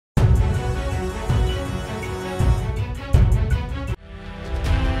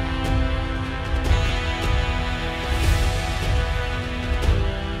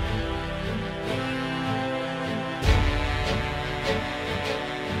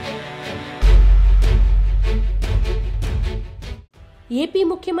AP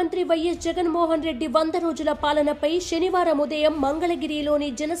ముఖ్యమంత్రి YS Jaganmohan Reddy 100 రోజుల పాలనపై శనివారం ఉదయం మంగళగిరిలోని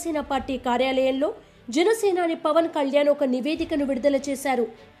జనసేన పార్టీ కార్యాలయంలో జనసేనాని పవన్ కళ్యాణ్ ఒక నివేదికను విడుదల చేశారు.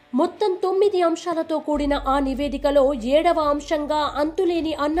 మొత్తం 9 అంశాలతో కూడిన ఆ నివేదికలో 7వ అంశంగా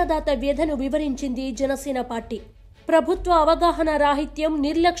అంతులేని అన్నదాత వ్యధను వివరించింది జనసేన పార్టీ. ప్రభుత్వ అవగాహన రాహిత్యం,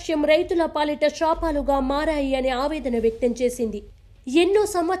 నిర్లక్ష్యం రైతుల పాలిట శాపాలుగా మారాయి అని ఆవేదన వ్యక్తం చేసింది. ఎన్నో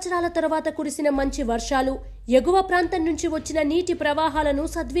సంవత్సరాల తర్వాత కురిసిన మంచి వర్షాలు, ఎగువ ప్రాంతం నుంచి వచ్చిన నీటి ప్రవాహాలను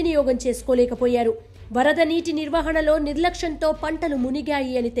సద్వినియోగం చేసుకోలేకపోయారు. వరద నీటి నిర్వహణలో నిర్లక్ష్యంతో పంటలు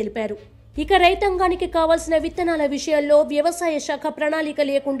మునిగాయి అని తెలిపారు. ఇక రైతాంగానికి కావాల్సిన విత్తనాల విషయంలో వ్యవసాయ శాఖ ప్రణాళిక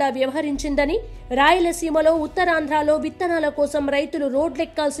లేకుండా వ్యవహరించిందని, రాయలసీమలో, ఉత్తరాంధ్రలో విత్తనాల కోసం రైతులు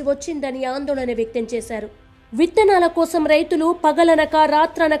రోడ్లెక్కాల్సి వచ్చిందని ఆందోళన వ్యక్తం చేశారు. విత్తనాల కోసం రైతులు పగలనక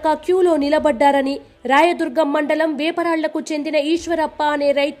రాత్రనక క్యూలో నిలబడ్డారని, రాయదుర్గం మండలం వేపరాళ్లకు చెందిన ఈశ్వరప్ప అనే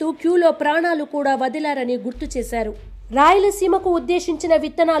రైతు క్యూలో ప్రాణాలు కూడా వదిలారని గుర్తు చేశారు. రాయలసీమకు ఉద్దేశించిన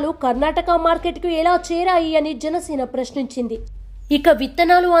విత్తనాలు కర్ణాటక మార్కెట్కు ఎలా చేరాయి అని జనసేన ప్రశ్నించింది. ఇక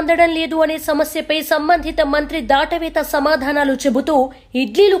విత్తనాలు అందడం లేదు అనే సమస్యపై సంబంధిత మంత్రి దాటవేత సమాధానాలు చెబుతూ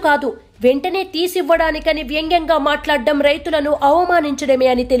ఇడ్లీలు కాదు, వెంటనే తీసివ్వడానికని వ్యంగ్యంగా మాట్లాడడం రైతులను అవమానించడమే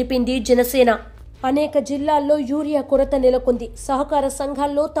అని తెలిపింది జనసేన. అనేక జిల్లాల్లో యూరియా కొరత నెలకొంది. సహకార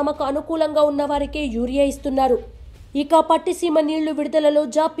సంఘాల్లో తమకు అనుకూలంగా ఉన్నవారికే యూరియా ఇస్తున్నారు. ఇక పట్టిసీమ నీళ్లు విడుదలలో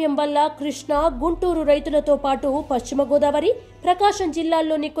జాప్యం వల్ల కృష్ణా, గుంటూరు రైతులతో పాటు పశ్చిమ గోదావరి, ప్రకాశం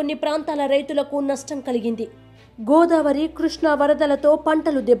జిల్లాల్లోని కొన్ని ప్రాంతాల రైతులకు నష్టం కలిగింది. గోదావరి, కృష్ణా వరదలతో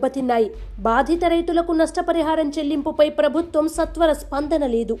పంటలు దెబ్బతిన్నాయి. బాధిత రైతులకు నష్టపరిహారం చెల్లింపుపై ప్రభుత్వం సత్వర స్పందన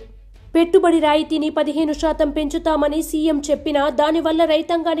లేదు. పెట్టుబడి రాయితీని 15% పెంచుతామని సీఎం చెప్పినా దానివల్ల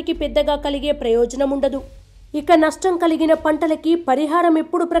రైతాంగానికి పెద్దగా కలిగే ప్రయోజనం ఉండదు. ఇక నష్టం కలిగిన పంటలకి పరిహారం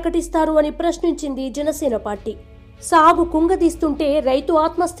ఎప్పుడు ప్రకటిస్తారు అని ప్రశ్నించింది జనసేన పార్టీ. సాగు కుంగదీస్తుంటే రైతు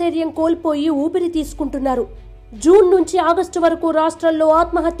ఆత్మస్థైర్యం కోల్పోయి ఊపిరి తీసుకుంటున్నారు. జూన్ నుంచి ఆగస్టు వరకు రాష్ట్రంలో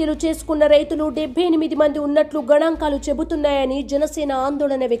ఆత్మహత్యలు చేసుకున్న రైతులు 78 మంది ఉన్నట్లు గణాంకాలు చెబుతున్నాయని జనసేన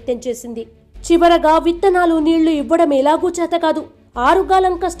ఆందోళన వ్యక్తం చేసింది. చివరగా విత్తనాలు, నీళ్లు ఇవ్వడం ఎలాగూ చేత కాదు.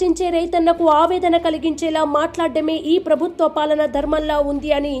 ఆరుగాలం కష్టించే రైతన్నకు ఆవేదన కలిగించేలా మాట్లాడడమే ఈ ప్రభుత్వ పాలన ధర్మంలా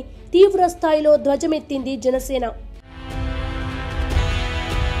ఉంది అని తీవ్ర స్థాయిలో ధ్వజమెత్తింది Janasena.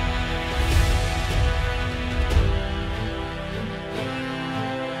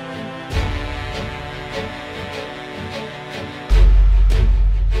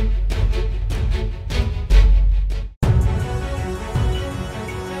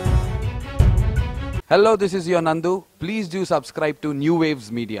 Hello, this is your Nandu. Please do subscribe to New Waves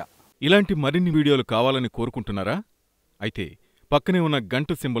Media. ఇలాంటి మరిన్ని వీడియోలు కావాలని కోరుకుంటున్నారా? అయితే పక్కనే ఉన్న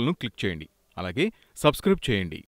గంట సింబల్ను క్లిక్ చేయండి. అలాగే సబ్స్క్రైబ్ చేయండి.